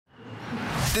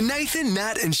The Nathan,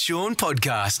 Nat and Sean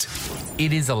podcast.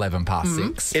 It is 11 past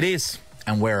 6. It is.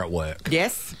 And we're at work.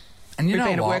 Yes. And you We've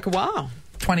know been what? at work a while.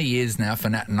 20 years now for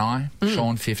Nat and I.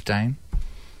 Sean, 15.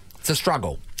 It's a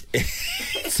struggle.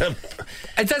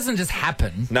 It doesn't just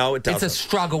happen. No, it doesn't. It's a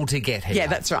struggle to get here. Yeah,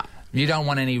 that's right. You don't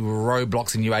want any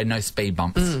roadblocks in your way, no speed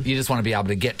bumps. You just want to be able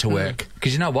to get to work.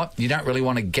 Because you know what? You don't really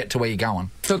want to get to where you're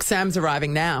going. Look, Sam's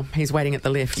arriving now. He's waiting at the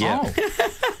lift. Yeah. Oh,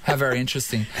 how very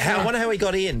interesting. I wonder how he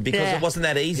got in, because Yeah. it wasn't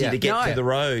that easy to get to the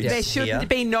roads. There should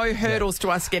be no hurdles to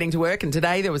us getting to work, and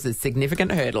today there was a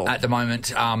significant hurdle. At the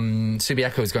moment,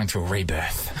 Subiaco is going through a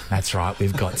rebirth. That's right.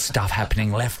 We've got stuff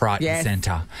happening left, right Yes. and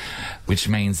centre, which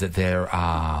means that there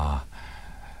are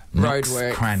nooks,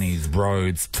 Roadworks. crannies,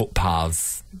 roads,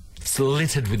 footpaths,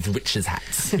 littered with witches'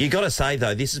 hats. You got to say,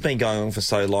 though, this has been going on for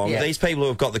so long. Yeah. These people who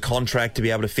have got the contract to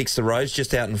be able to fix the roads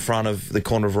just out in front of the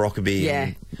corner of Rockaby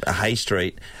and Hay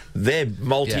Street, they're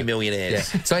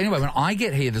multi-millionaires. Yeah. So anyway, when I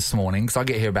get here this morning, because I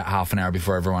get here about half an hour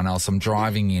before everyone else, I'm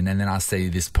driving in and then I see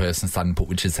this person starting to put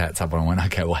witches' hats up and I went,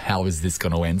 okay, well, how is this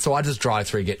going to end? So I just drive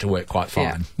through, get to work quite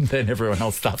fine. Then everyone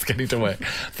else starts getting to work.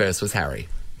 First was Harry.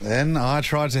 Then I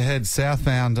tried to head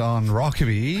southbound on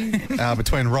Rockaby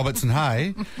between Roberts and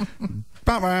Hay.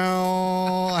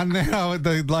 And then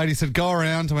the lady said, go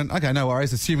around. I went, okay, no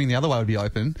worries, assuming the other way would be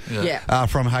open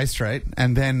from Hay Street.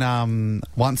 And then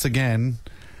once again,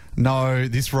 no,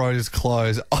 this road is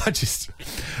closed. I just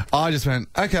went,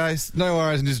 okay, no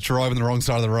worries, and just drove on the wrong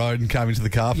side of the road and came into the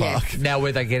car park. Yes. Now,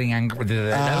 were they getting angry? Did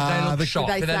they look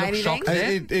shocked? Did they say look shocked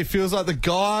anything? there? It feels like the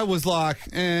guy was like,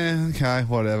 okay,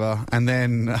 whatever. And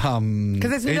then...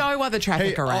 Because there's no other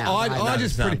traffic around.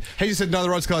 He just said, no, the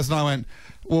road's closed. And I went,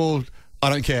 well, I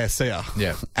don't care, see ya.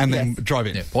 Yeah. And then drove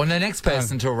in. Yeah. Well, the next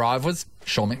person to arrive was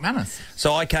Sean McManus.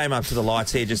 So I came up to the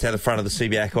lights here just out the front of the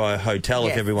Subiaco Hotel,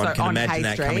 Yes, if everyone so can on imagine Hay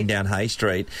that Street. coming down Hay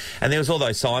Street. And there was all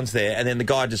those signs there, and then the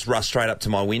guy just rushed straight up to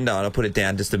my window and I put it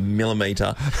down just a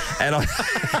millimetre. And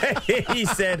he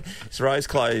said, this road's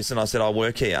closed, and I said, I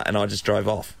work here, and I just drove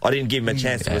off. I didn't give him a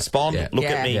chance to respond. Look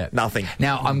at me, nothing.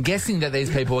 Now, I'm guessing that these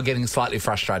people are getting slightly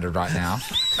frustrated right now.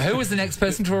 Who was the next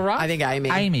person to arrive? I think Amy.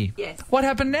 Amy. Yes. What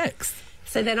happened next?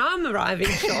 So then I'm arriving,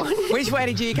 Sean. Which way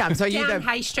did you come? So you Down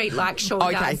Hay Street like Sean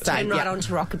Okay, does, same, turn right yeah.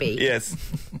 onto Rockaby. Yes.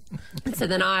 So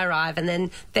then I arrive, and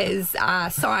then there's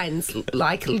signs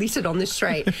like littered on the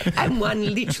street, and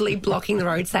one literally blocking the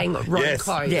road saying road Yes,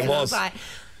 closed. it And I was. was like,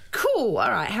 cool, all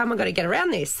right, how am I going to get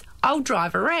around this? I'll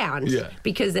drive around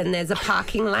because then there's a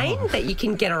parking lane that you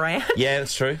can get around. Yeah,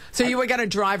 that's true. So you were going to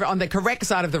drive on the correct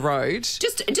side of the road.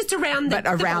 Just around the But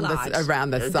around the- bollard,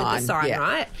 around the sign, yeah.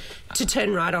 right? To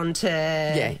turn right onto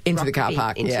into the car Rockaby,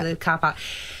 park, into yeah. the car park.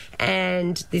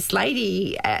 And this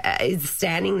lady is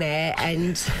standing there,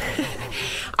 and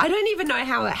I don't even know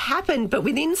how it happened, but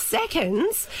within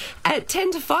seconds, at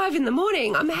 10 to 5 in the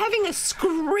morning, I'm having a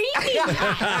screaming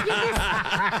match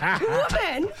with this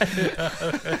woman.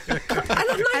 And I'm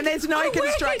like, And there's no I work at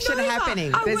construction Nova.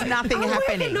 happening. I There's work- nothing I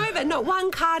happening. Work at Nova. Not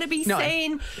one car to be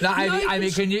seen. No,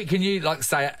 Amy, const- can you like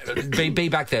say be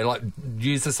back there, like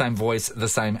use the same voice, the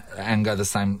same anger, the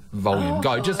same volume.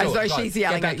 Go, just do As it. though Go. she's Get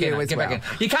yelling back at you in, as get back well.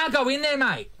 in. You can't go in there,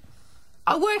 mate.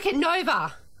 I work at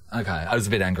Nova. Okay, I was a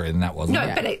bit angrier than that, wasn't No,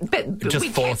 I? but Just we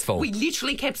forceful. We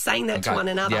literally kept saying that to Okay. one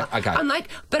another. Yeah, okay. I'm like,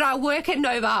 but I work at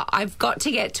Nova. I've got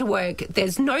to get to work.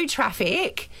 There's no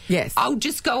traffic. Yes. I'll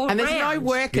just go around. And there's no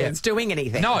workers doing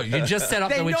anything. No, you just set up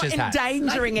They're the not witch's hat.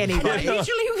 endangering I anybody.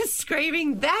 literally was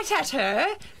screaming that at her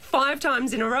 5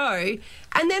 times in a row,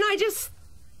 and then I just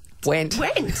Went. You know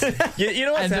what's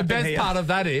And the happened best here? part of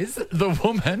that is the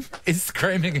woman is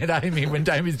screaming at Amy when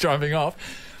Amy's driving off.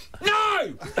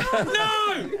 No!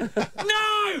 No!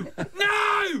 No!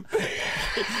 No!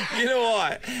 You know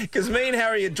why? Because me and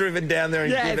Harry had driven down there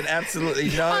and Yes. given absolutely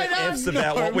no I know, F's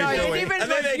about what we're No, the doing. difference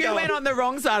And then was they're you going, went on the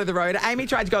wrong side of the road. Amy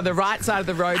tried to go on the right side of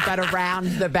the road, but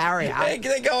around the barrier.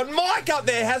 they're going, Mike up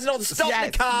there has not stopped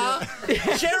Yes. the car.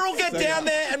 Cheryl, get down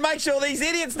there and make sure these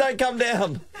idiots don't come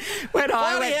down.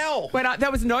 Bloody hell.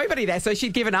 There was nobody there, so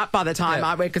she'd given up by the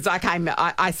time because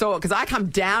I saw it because I come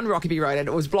down Rockaby Road and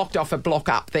it was blocked off a block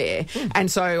up there, and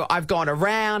so I've gone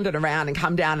around and around and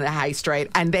come down to Hay Street,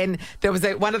 and then there was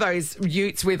one of those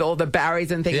utes with all the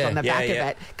barriers and things on the back of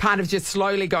it, kind of just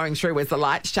slowly going through as the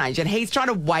lights change, and he's trying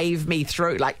to wave me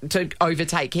through, like to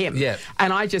overtake him. Yeah.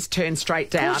 And I just turned straight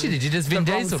down. Of course you did. You just the Vin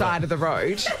wrong Diesel'd side it. of the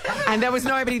road, and there was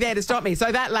nobody there to stop me.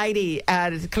 So that lady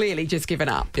had clearly just given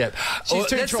up. Yeah. She's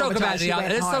too let's talk about traumatised, she went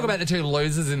let's talk home. about the two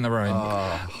losers in the room.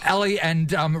 Ali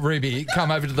and Ruby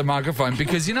come over to the microphone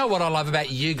because you know what I love about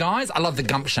you guys? I love the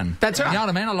gumption. That's right. You know what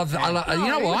I mean? I love. You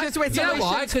know why? Just when You know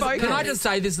why? solutions 'Cause can I focus. just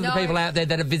say this to the people out there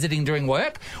that are visiting during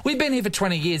work? We've been here for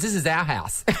 20 years. This is our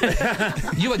house.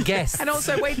 You are guests. And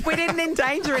also, we didn't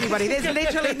endanger anybody. There's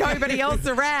literally nobody else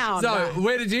around. So,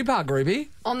 where did you park, Ruby?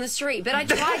 On the street, but I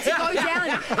tried to go down.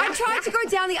 I tried to go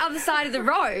down the other side of the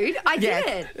road. I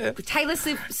did. Taylor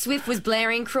Swift was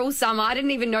blaring "Cruel Summer." I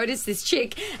didn't even notice this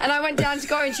chick, and I went down to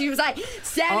go, and she was like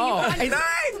standing in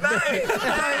front.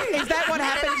 Is that what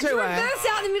happened to her? Reverse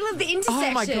out in the middle of the intersection.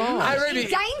 Oh my God. Hey, Ruby,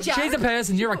 Danger. she's a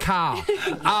person. You're a car.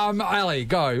 Ali,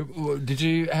 go. Where did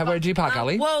you park,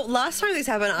 Ali? Well, last time this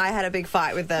happened, I had a big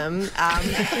fight with them,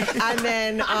 and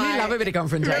then You love a bit of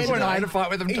confrontation. I had a fight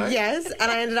with them too. Yes,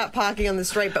 and I ended up parking on the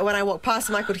street, but when I walked past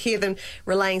them, I could hear them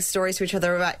relaying stories to each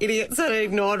other about idiots that had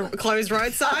ignored closed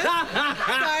road signs. So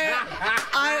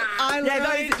I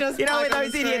literally just you know where parked on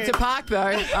those the idiots street. are parked,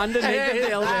 though? Underneath the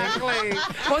building. Exactly.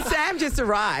 Well, Sam just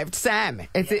arrived. Sam,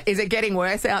 is it getting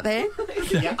worse out there?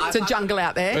 Yeah, It's a jungle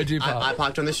out there. Where'd you park? I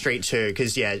parked on the street too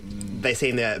because they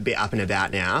seem they're a bit up and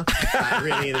about now.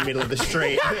 Really in the middle of the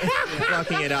street,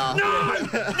 blocking it off. No!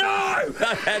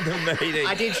 I had the meeting.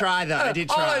 I did try though. I did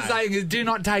try. All I'm saying is, do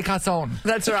not take us on.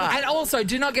 That's right. And also,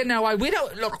 do not get in our way. We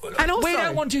don't we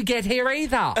don't want to get here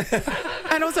either.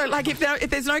 And also, like, if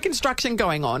there's no construction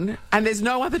going on and there's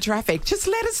no other traffic, just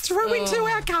let us through into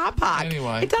our car park.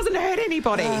 Anyway. It doesn't hurt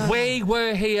anybody. We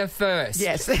were here first.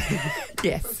 Yes.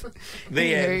 Yes.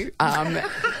 The end.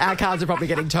 Our cars are probably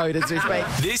getting towed as we speak.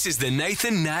 This is the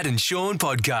Nathan, Nat and Sean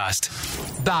podcast.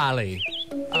 Bali.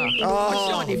 Oh,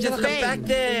 Sean, you've just Look, I'm been. back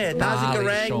there. Nazi Bali,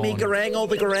 Garang, Sean. me Garang, all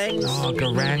the Garangs. Oh,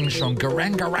 garang, Sean.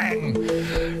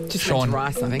 Garang. Just Sean. went to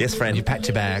Rice, I think. Yes, friend. You packed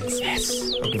your bags.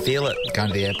 Yes. I can feel it. Going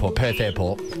to the airport, Perth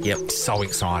Airport. Yep. So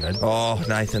excited. Oh,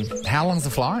 Nathan. How long's the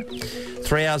flight?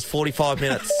 3 hours, 45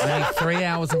 minutes. Only 3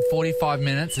 hours and 45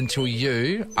 minutes until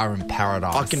you are in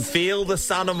paradise. I can feel the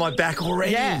sun on my back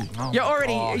already. Yeah. Oh you're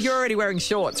my gosh. already wearing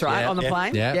shorts, right, Yeah, on the yeah,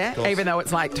 plane? yeah, of course. Even though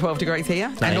it's like 12 degrees here.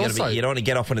 No, And you also- you don't want to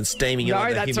get off when it's steaming. You know No, what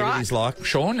the that's humidity's right. like.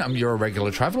 Sean, you're a regular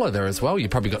traveller there as well.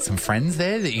 You've probably got some friends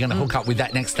there that you're going to hook up with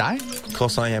that next day. Of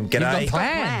course I am. You've got G'day. plans.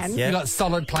 plans. Yeah. You've got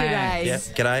solid plans. G'day. Yeah,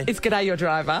 g'day. Is G'day your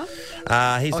driver?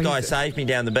 He's the guy who saved me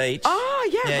down the beach. Oh,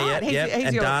 yeah, right. Yeah. He's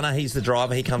And your- Dana, he's the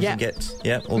driver. He comes Yeah. and gets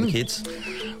all the kids.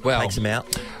 Well, Takes them out.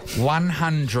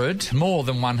 100, more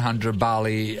than 100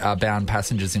 Bali-bound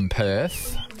passengers in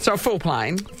Perth, So a full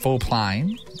plane. full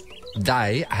plane.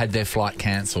 They had their flight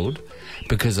cancelled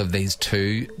because of these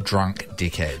two drunk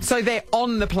dickheads. So they're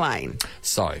on the plane.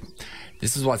 So,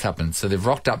 this is what's happened. So they've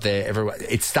rocked up there.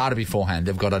 It started beforehand.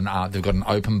 They've got an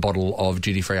open bottle of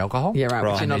duty-free alcohol. Yeah, right,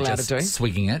 which you're And not they're allowed just to do.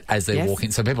 swigging it as they're Yes.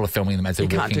 walking. So people are filming them as they're You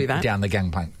can't walking do that. down the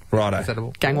gangplank. Righto.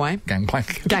 Acceptable? Gangway?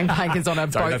 Gangplank. Gangplank is on a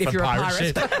Sorry, boat that's if you're a pirate.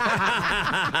 shit.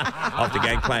 Off the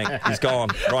gangplank. He's gone.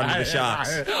 Right into the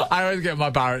sharks. I always get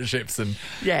my pirate ships and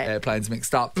airplanes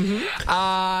mixed up.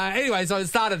 Anyway, so it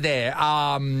started there.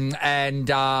 And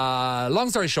long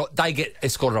story short, they get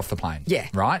escorted off the plane. Yeah.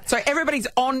 Right? So everybody's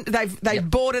on, they've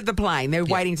boarded the plane, they're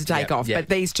waiting to take off, but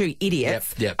these two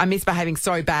idiots are misbehaving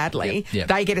so badly,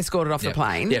 they get escorted off the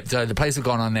plane. Yep, so the police have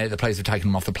gone on there, the police have taken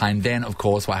them off the plane. Then, of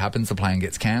course, what happens? The plane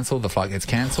gets cancelled, the flight gets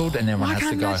cancelled, and everyone Why has to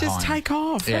can't go they just home. take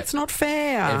off? Yeah. That's not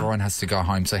fair. Everyone has to go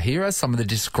home. So here are some of the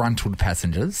disgruntled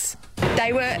passengers.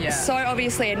 They were so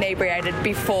obviously inebriated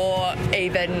before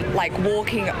even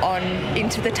walking on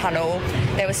into the tunnel.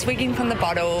 They were swigging from the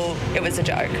bottle. It was a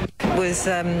joke. It was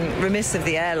remiss of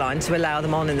the airline to allow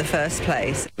them on in the first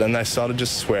place. Then they started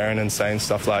just swearing and saying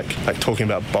stuff like talking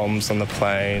about bombs on the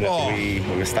plane. We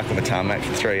were stuck on the tarmac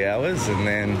for 3 hours, and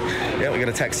then we got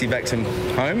a taxi back to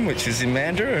home, which is in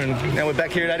Mandurah, and now we're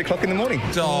back here at 8 o'clock in the morning.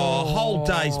 Whole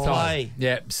day's play.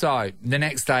 Yeah, so the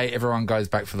next day everyone goes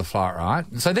back for the flight, right?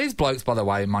 So these blokes, by the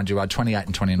way, mind you, are 28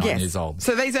 and 29 years old.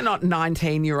 So these are not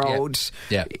 19-year-old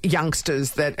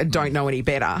youngsters that don't know any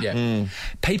better. Yeah.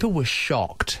 People were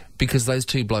shocked because those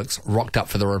two blokes rocked up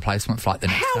for the replacement flight the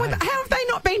next How day. have they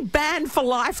not been banned for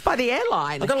life by the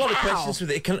airline? I've got a lot of How? questions with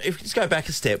it. If we just go back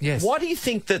a step, Yes. why do you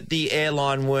think that the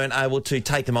airline weren't able to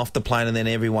take them off the plane and then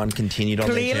everyone continued on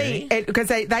their Clearly, journey? because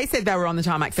they said they were on the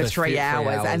tarmac for 3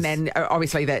 hours, and then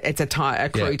obviously that it's a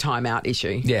crew timeout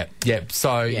issue. Yeah.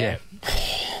 So, yeah.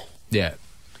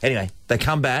 Anyway, they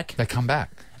come back.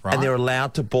 Right. And they're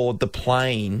allowed to board the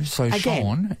plane. So,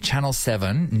 Sean, Channel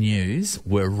 7 News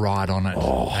were right on it.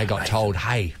 They got told,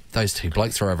 hey, those two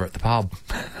blokes are over at the pub.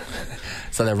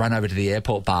 So they ran over to the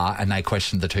airport bar and they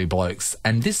questioned the two blokes.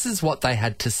 And this is what they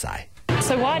had to say.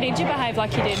 So why did you behave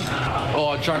like you did? Oh,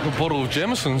 I drank a bottle of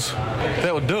Jameson's.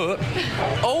 That would do it.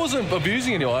 I wasn't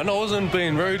abusing anyone. I wasn't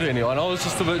being rude to anyone. I was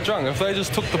just a bit drunk. If they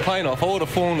just took the plane off, I would have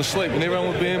fallen asleep and everyone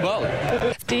would be in Bali.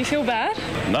 Do you feel bad?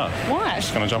 No. Why?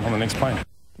 Just going to jump on the next plane.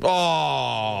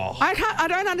 Oh. I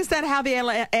don't understand how the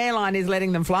airline is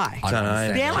letting them fly. I don't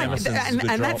know. The airline,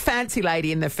 and that fancy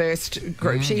lady in the first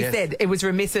group, she said it was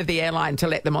remiss of the airline to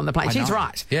let them on the plane. She's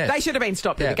right. Yes. They should have been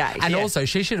stopped at the gate. And also,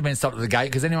 she should have been stopped at the gate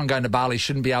because anyone going to Bali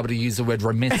shouldn't be able to use the word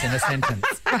remiss in a sentence.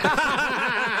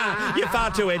 You're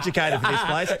far too educated for this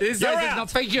place. This place is not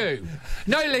for you.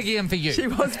 No legium for you. She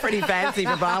was pretty fancy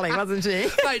for Bali, wasn't she?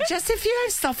 Like, just if you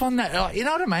have stuff on that, you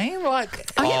know what I mean?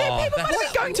 Like, people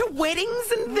are going to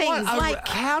weddings and things. Like,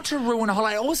 how to ruin a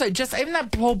holiday. Also, just even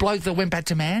that poor bloke that went back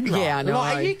to Mandurah. Yeah, I know.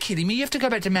 Like, are you kidding me? You have to go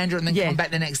back to Mandurah and then come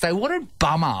back the next day. What a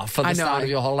bummer for the start of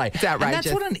your holiday. It's outrageous. And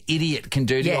that's what an idiot can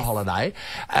do to your holiday.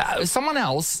 Someone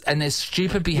else and their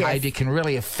stupid behaviour can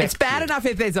really affect It's bad enough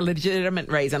if there's a legitimate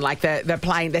reason, like the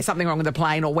plane, there's something wrong with the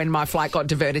plane, or when my flight got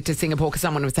diverted to Singapore because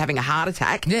someone was having a heart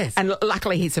attack. Yes. And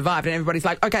luckily he survived, and everybody's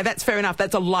like, okay, that's fair enough.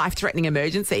 That's a life-threatening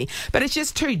emergency. But it's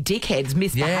just two dickheads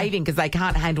misbehaving because they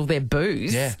can't handle their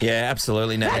booze. Yeah,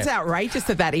 absolutely. No. That's outrageous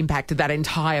that impacted that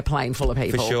entire plane full of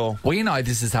people. For sure. Well, you know,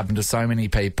 this has happened to so many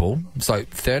people. So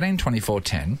 13 24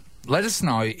 10. Let us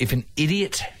know if an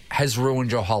idiot has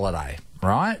ruined your holiday.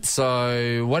 Right?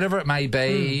 So whatever it may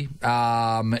be,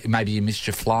 maybe you missed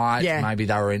your flight, maybe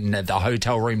they were in the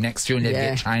hotel room next to you and you had to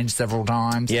get changed several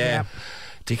times. Yeah.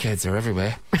 Dickheads are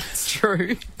everywhere. It's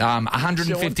true.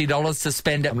 $150 to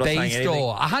spend at B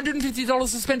store. $150 to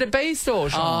spend at B store,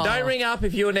 Sean. Don't ring up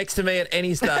if you're next to me at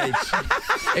any stage.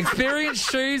 Experience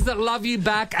shoes that love you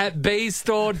back at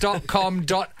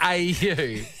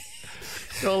bstore.com.au.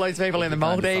 All those people in the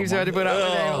Maldives who had to put up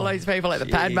with him. All those people at the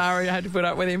Padma who had to put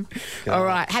up with him. God. All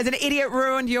right. Has an idiot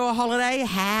ruined your holiday?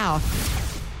 How?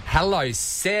 Hello,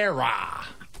 Sarah.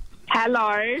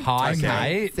 Hello. Hi,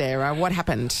 mate. Sarah, what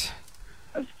happened?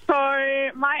 So,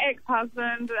 my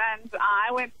ex-husband and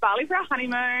I went to Bali for our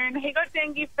honeymoon. He got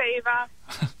dengue fever,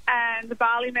 and the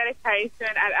Bali medication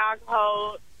and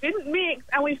alcohol didn't mix,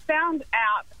 and we found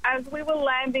out as we were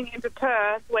landing into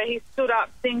Perth, where he stood up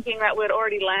thinking that we'd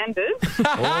already landed. In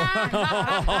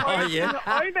the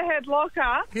overhead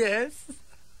locker. Yes.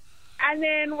 And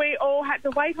then we all had to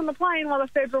wait on the plane while the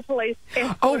federal police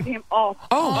escorted him off.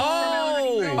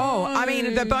 I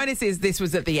mean, the bonus is this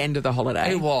was at the end of the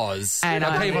holiday. It was. And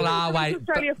people are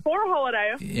Australia for a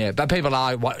holiday. Yeah, but people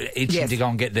are itching to go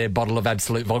and get their bottle of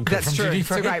Absolute vodka from duty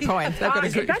free. That's a great point. They've got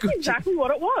that's exactly what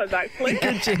it was, actually.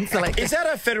 Good gin selection. Is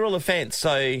that a federal offence?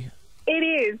 So it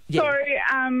is. Yeah.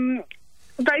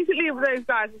 So basically, those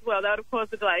guys as well, they would have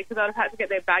caused a delay because they would have had to get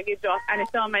their baggage off, and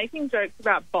if they were making jokes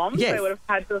about bombs, they would have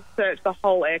had to search the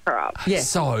whole aircraft. Yes.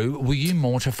 So, were you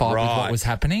mortified with what was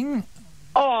happening?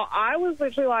 Oh, I was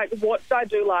literally like, what did I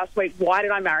do last week? Why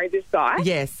did I marry this guy?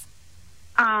 Yes.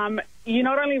 You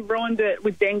not only ruined it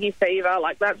with dengue fever,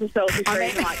 like that's a selfish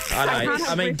reason.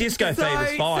 I mean, disco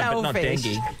fever's fine, but not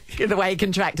dengue. The way he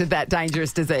contracted that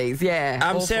dangerous disease,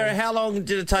 Sarah, how long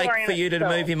did it take for you to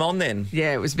move him on then?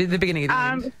 Yeah, it was the beginning of the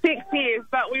end. 6 years,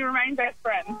 but we remain best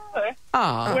friends. So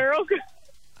we're all good.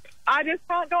 I just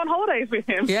can't go on holidays with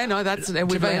him. Yeah, no, we've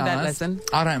learned that lesson.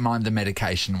 I don't mind the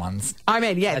medication ones. I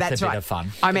mean, that's a right. bit of fun.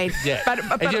 I mean, but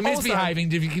if you're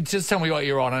misbehaving, if you could just tell me what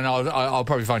you're on, and I'll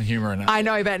probably find humour in it. I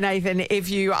know, but Nathan, if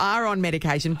you are on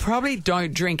medication, probably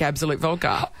don't drink Absolute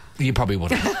vodka. You probably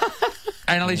wouldn't.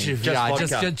 And at least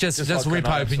just rip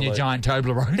open your giant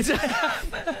Toblerone.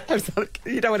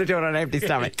 You don't want to do it on an empty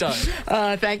stomach. Don't.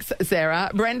 Thanks,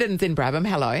 Sarah. Brendan's in Brabham.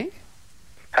 Hello.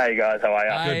 Hey guys, how are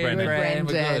you? Hey,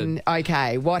 Brendan.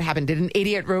 Okay, what happened? Did an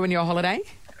idiot ruin your holiday?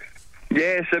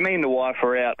 Yeah, so me and the wife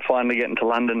were out finally getting to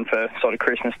London for sort of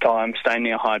Christmas time, staying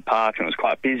near Hyde Park, and it was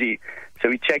quite busy. So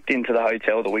we checked into the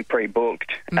hotel that we pre-booked,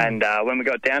 and when we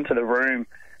got down to the room,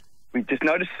 we just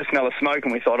noticed the smell of smoke,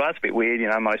 and we thought, that's a bit weird,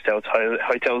 most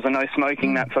hotels are no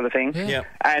smoking, that sort of thing. Yeah.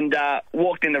 And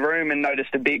walked in the room and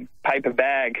noticed a big paper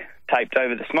bag taped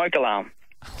over the smoke alarm.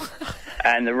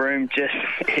 And the room just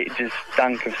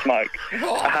stunk of smoke.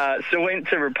 So went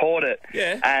to report it,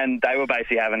 and they were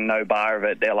basically having no bar of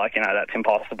it. They're like, that's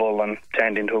impossible, and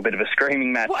turned into a bit of a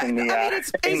screaming match in the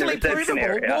it's easily reception provable.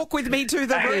 area. Walk with me to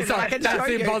the room. That's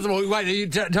impossible. Wait, you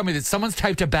tell me this. Someone's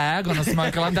taped a bag on a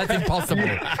smoke alarm? That's impossible.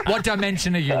 What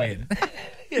dimension are you in?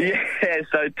 Yeah,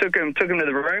 so took them to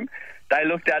the room. They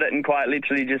looked at it and quite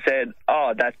literally just said,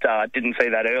 didn't see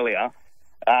that earlier.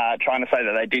 Trying to say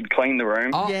that they did clean the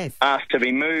room. Yes. Asked to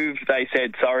be moved. They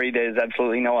said, sorry, there's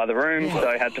absolutely no other room. So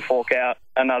I had to fork out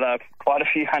another quite a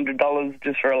few $100s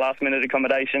just for a last-minute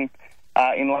accommodation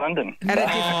in London.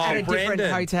 At a different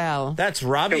hotel. That's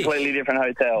rubbish. Completely different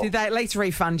hotel. Did they at least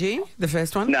refund you, the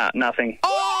first one? Nah, nothing.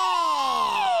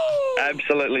 Oh!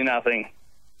 Absolutely nothing.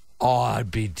 Oh, I'd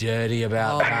be dirty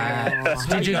about that.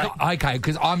 Did you? Okay,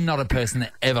 because I'm not a person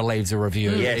that ever leaves a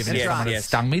review, even if someone has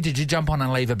stung me. Did you jump on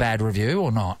and leave a bad review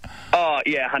or not? Oh,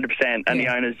 yeah, 100%. And the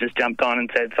owners just jumped on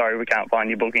and said, sorry, we can't find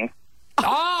your booking.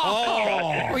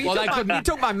 Well, you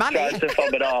took my money. Tried to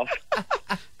fob it off.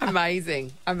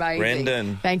 Amazing.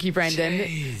 Brendan. Thank you, Brendan.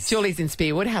 Jeez. Julie's in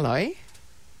Spearwood. Hello.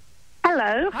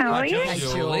 Hello, how are you?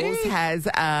 Jules, has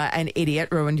an idiot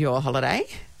ruined your holiday?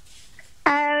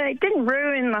 It didn't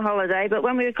ruin the holiday, but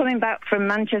when we were coming back from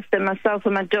Manchester, myself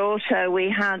and my daughter, we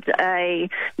had a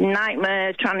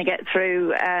nightmare trying to get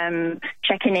through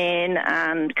checking in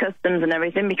and customs and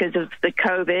everything because of the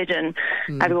COVID and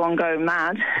everyone going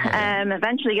mad.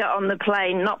 Eventually got on the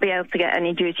plane, not be able to get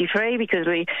any duty-free because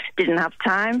we didn't have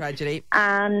time. Tragedy.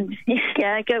 And,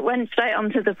 went straight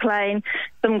onto the plane.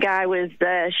 Some guy was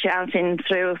shouting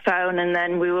through a phone, and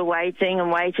then we were waiting,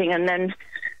 and then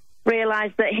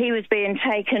realised that he was being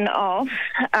taken off,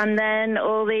 and then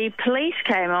all the police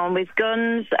came on with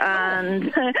guns,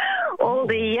 and all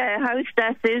the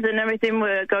hostesses and everything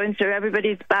were going through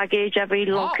everybody's baggage, every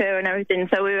locker and everything.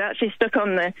 So we were actually stuck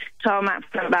on the tarmac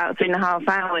for about 3.5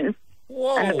 hours.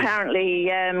 Whoa. And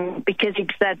apparently, because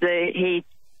he'd said that he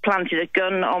planted a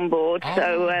gun on board,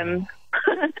 so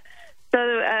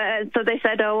they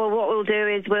said, oh, well, what we'll do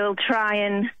is we'll try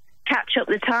and catch up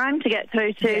the time to get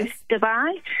through to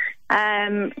Dubai.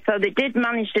 So they did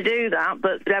manage to do that,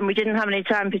 but then we didn't have any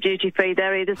time for duty-free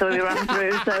there either, so we ran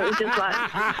through. So it was just like...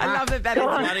 I love that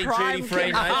is prime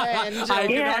duty-free, mate.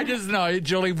 Can I just know,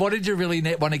 Julie, what did you really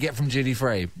want to get from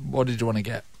duty-free? What did you want to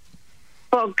get?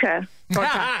 Vodka.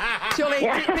 Julie,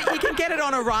 but you can get it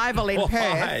on arrival in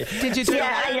Perth. Did you do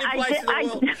I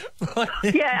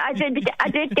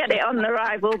did get it on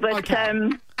arrival, but...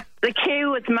 the queue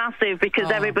was massive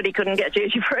because everybody couldn't get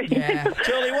duty-free. Yeah.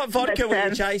 Julie, what vodka were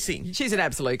you chasing? She's an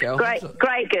absolute girl. Great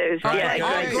Goose.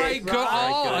 Great Goose.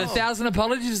 1,000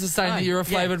 apologies for saying that you're a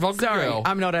flavoured vodka girl.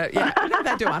 I'm not a... Yeah,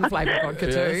 they do unflavoured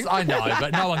vodka too. I know,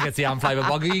 but no one gets the unflavoured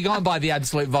vodka. You go and buy the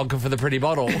absolute vodka for the pretty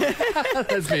bottle.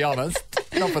 Let's be honest.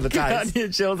 Not for the taste. Good on you,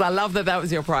 Jules. I love that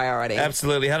was your priority.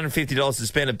 Absolutely. $150 to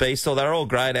spend at B Store. They're all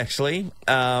great, actually.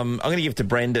 I'm going to give it to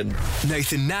Brendan.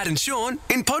 Nathan, Nat and Sean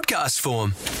in podcast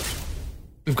form.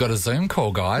 We've got a Zoom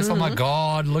call, guys. Oh, my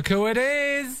God. Look who it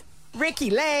is.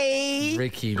 Ricki-Lee.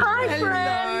 Ricki-Lee. Hi,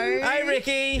 friend. Hey,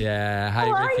 Ricky. Yeah. Hey,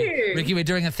 How are Ricky. you? Ricky, we're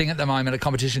doing a thing at the moment, a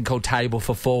competition called Table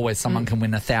for Four, where someone can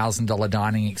win a $1,000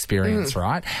 dining experience,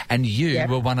 right? And you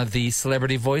were one of the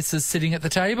celebrity voices sitting at the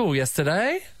table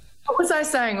yesterday. What was I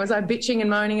saying? Was I bitching and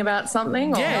moaning about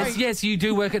something? Or? Yes, you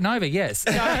do work at Nova, yes.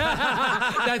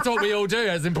 That's what we all do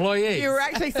as employees. You were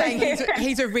actually saying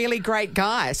he's a really great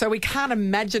guy, so we can't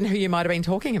imagine who you might have been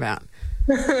talking about.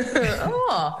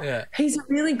 He's a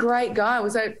really great guy.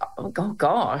 Was that? Oh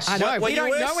gosh, I know. We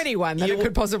don't know anyone that it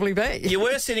could possibly be. You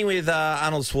were sitting with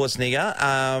Arnold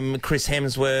Schwarzenegger, Chris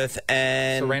Hemsworth,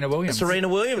 and Serena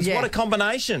Williams. Yeah. What a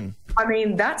combination! I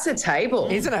mean, that's a table,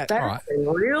 isn't it? That's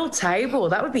a real table.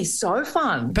 That would be so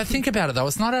fun. But think about it, though.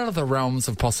 It's not out of the realms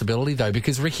of possibility, though,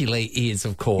 because Ricki-Lee is,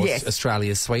 of course,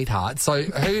 Australia's sweetheart. So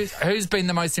who's been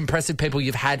the most impressive people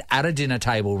you've had at a dinner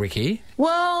table, Ricky?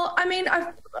 Well, I mean,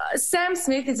 Sam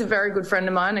Smith is a very good friend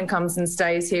of mine and comes and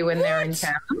stays here when they're in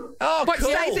town. Oh, cool.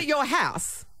 Stays at your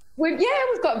house? We've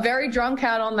got very drunk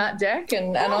out on that deck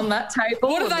and on that table.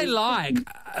 What are they like?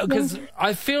 Because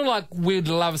I feel like we'd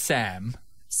love Sam.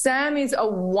 Sam is a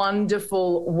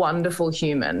wonderful, wonderful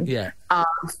human. Yeah.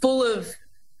 Full of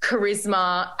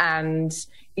charisma and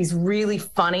is really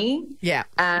funny. Yeah.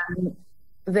 And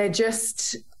they're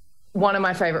just one of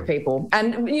my favourite people.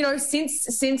 And, you know,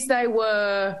 since they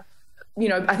were... You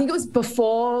know, I think it was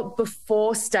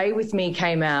before Stay With Me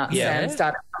came out. Yeah. Sam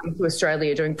started coming to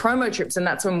Australia doing promo trips, and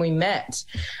that's when we met.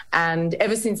 And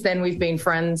ever since then, we've been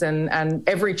friends. And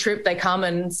every trip they come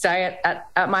and stay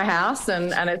at my house.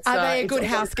 And it's are they a good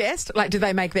house guest? Like, do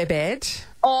they make their bed?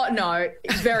 Oh no,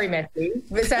 it's very messy.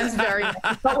 It sounds very messy,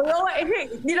 but we all,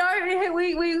 you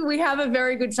know, we have a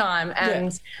very good time.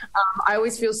 And I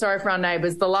always feel sorry for our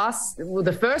neighbours.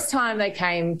 The first time they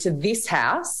came to this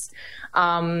house.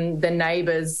 The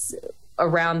neighbours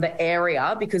around the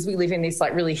area, because we live in this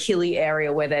like really hilly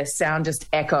area where their sound just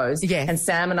echoes. Yeah. And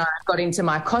Sam and I got into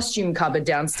my costume cupboard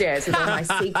downstairs with all my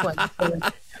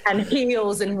sequins and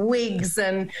heels and wigs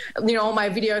and, you know, all my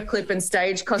video clip and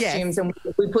stage costumes. And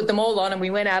we put them all on and we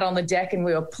went out on the deck and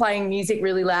we were playing music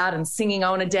really loud and singing I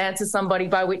Want to Dance to Somebody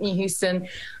by Whitney Houston.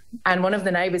 And one of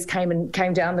the neighbours came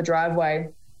down the driveway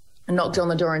and knocked on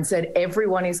the door and said,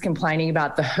 everyone is complaining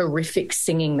about the horrific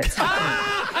singing that's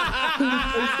happening.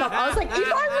 I was like,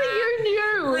 if only you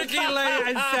knew Ricki-Lee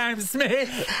and Sam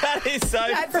Smith. That is so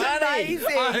funny. Amazing.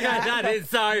 Okay, that is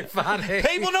so funny.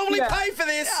 People normally pay for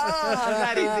this. Oh,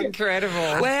 that is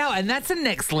incredible. Wow, and that's a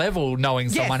next level, knowing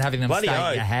someone having them Bloody stay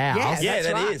oath. in your house. Yeah, that's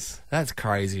that right. is. That's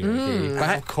crazy, Ricky.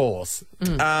 But of course.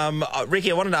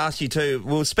 Ricky, I wanted to ask you too.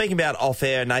 We were speaking about off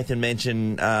air. Nathan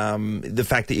mentioned the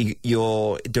fact that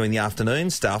you're doing the afternoon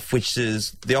stuff, which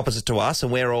is the opposite to us,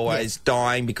 and we're always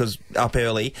dying because up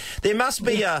early. There must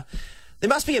be a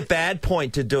bad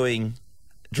point to doing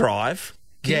drive.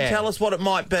 Can you tell us what it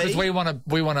might be? Because we want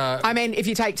to. I mean, if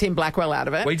you take Tim Blackwell out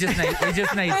of it, We just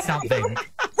need something.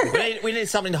 we need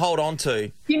something to hold on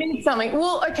to. You need something.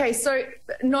 Well, okay, so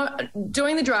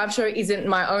doing the drive show isn't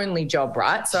my only job,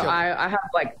 right? So I have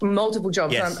like multiple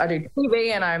jobs. Yes. I do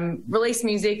TV and I release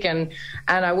music and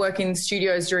I work in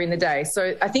studios during the day.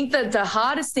 So I think that the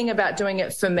hardest thing about doing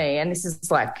it for me, and this is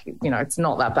like, it's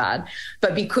not that bad,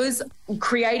 but because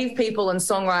creative people and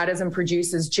songwriters and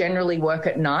producers generally work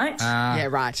at night. yeah,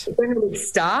 right. When we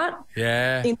start,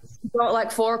 Yeah.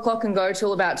 like 4 o'clock and go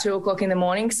till about 2 o'clock in the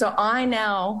morning. So I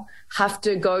now have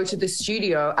to go to the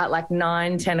studio at like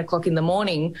 9, 10 o'clock in the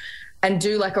morning and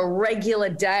do like a regular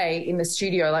day in the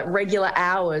studio, like regular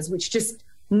hours, which just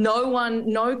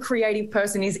no creative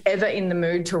person is ever in the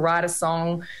mood to write a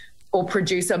song or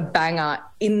produce a banger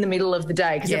in the middle of the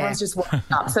day because everyone's just waking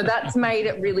up. So that's made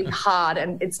it really hard,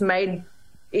 and it's made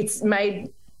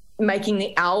making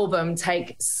the album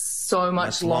take so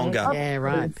much longer. Yeah,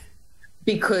 right.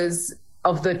 Because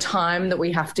of the time that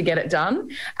we have to get it done.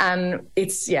 And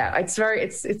it's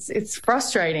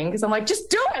frustrating because I'm like, just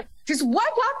do it. Just wake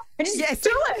up and just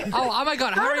do it. Oh my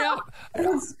God, hurry up.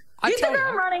 Get the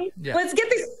ground running. Yeah. Let's get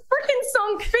this freaking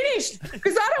song finished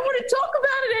because I don't want to talk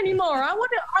about it anymore. I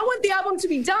want the album to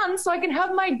be done so I can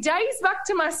have my days back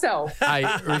to myself. Hey,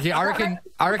 Ricky, I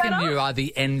reckon you are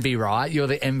the envy, right? You're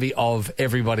the envy of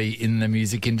everybody in the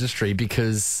music industry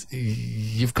because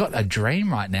you've got a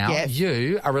dream right now. Yes.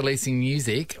 You are releasing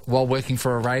music while working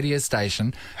for a radio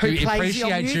station who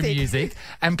appreciates your music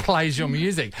and plays your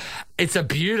music. It's a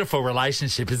beautiful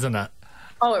relationship, isn't it?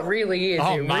 Oh, it really is.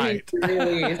 Oh, it mate.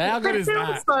 really is. How good is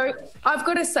that? So I've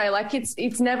got to say, like,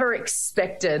 it's never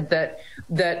expected that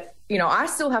I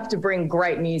still have to bring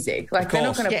great music. Like, they're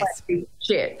not going to play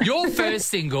shit. Your first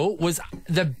single was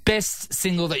the best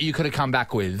single that you could have come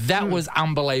back with. That was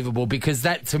unbelievable because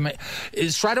that, to me,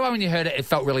 straight away when you heard it, it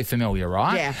felt really familiar,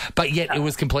 right? Yeah. But yet it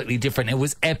was completely different. It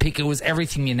was epic. It was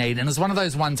everything you need. And it was one of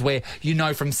those ones where,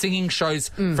 from singing shows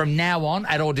from now on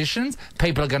at auditions,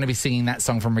 people are going to be singing that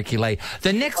song from Ricki-Lee.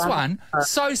 The next one,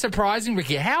 so surprising,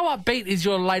 Ricky. How upbeat is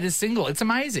your latest single? It's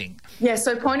amazing. Yeah,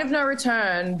 so Point of No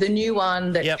Return, the new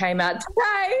one that came out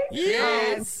today.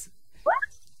 Yes.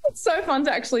 It's so fun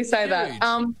to actually say that.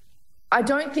 I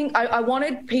don't think I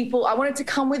wanted to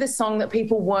come with a song that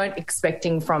people weren't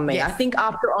expecting from me. Yes. I think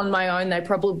after On My Own, they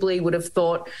probably would have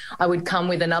thought I would come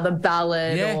with another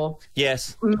ballad or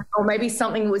maybe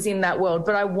something that was in that world.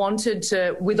 But I wanted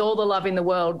to, with all the love in the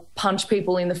world, punch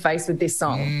people in the face with this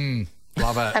song.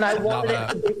 Love it. And I wanted it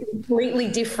to be completely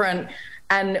different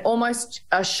and almost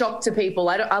a shock to people.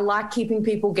 I like keeping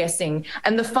people guessing.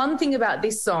 And the fun thing about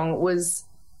this song was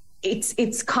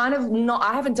it's kind of not,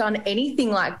 I haven't done anything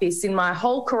like this in my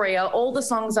whole career. All the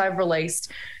songs I've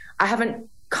released, I haven't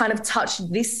kind of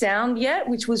touched this sound yet,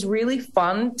 which was really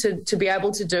fun to be able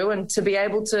to do and to be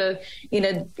able to,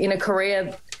 in a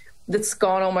career that's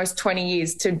gone almost 20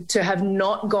 years, to have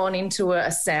not gone into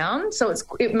a sound. So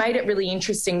it made it really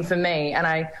interesting for me, and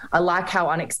I like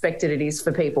how unexpected it is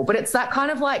for people. But it's that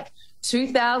kind of like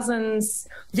 2000s.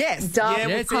 Yes. Dark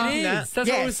Yes, it is. That's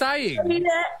what I was saying.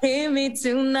 Hear me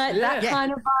tonight. That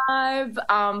kind of vibe.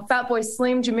 Fatboy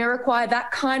Slim, Jamiroquai,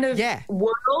 that kind of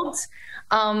world.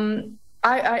 And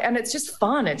it's just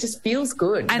fun. It just feels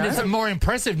good. And it's more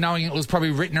impressive knowing it was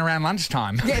probably written around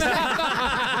lunchtime. Yes.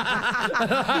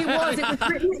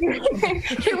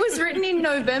 It was written in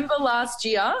November last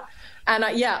year. And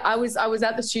I was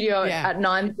at the studio at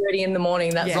 9:30 in the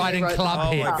morning. That's writing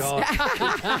club hits. Oh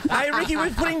my God! Hey, Ricky,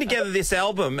 we're putting together this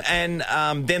album and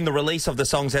then the release of the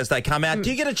songs as they come out.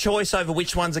 Do you get a choice over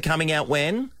which ones are coming out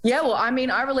when? Yeah, well, I mean,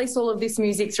 I release all of this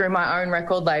music through my own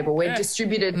record label. We're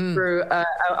distributed through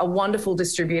a wonderful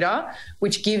distributor,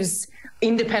 which gives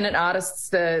independent artists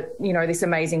this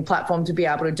amazing platform to be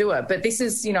able to do it. But this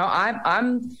is,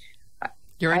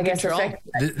 You're in control.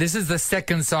 This is the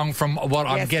second song from what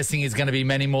I'm guessing is going to be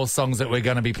many more songs that we're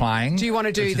going to be playing. Do you want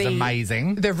to do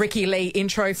the Ricki-Lee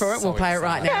intro for it? We'll play it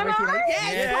right now. Ricki-Lee.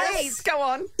 Yes, please, go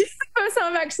on. This is the first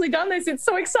time I've actually done this. It's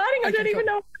so exciting. I don't even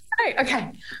know what to say.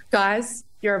 Okay, guys,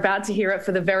 You're about to hear it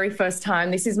for the very first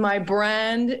time. This is my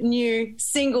brand new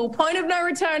single, Point of No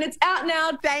Return. It's out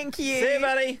now. Thank you. See you,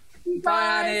 buddy.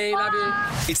 Bye, honey. Love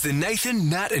you. It's the Nathan,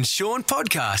 Nat and Sean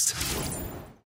podcast.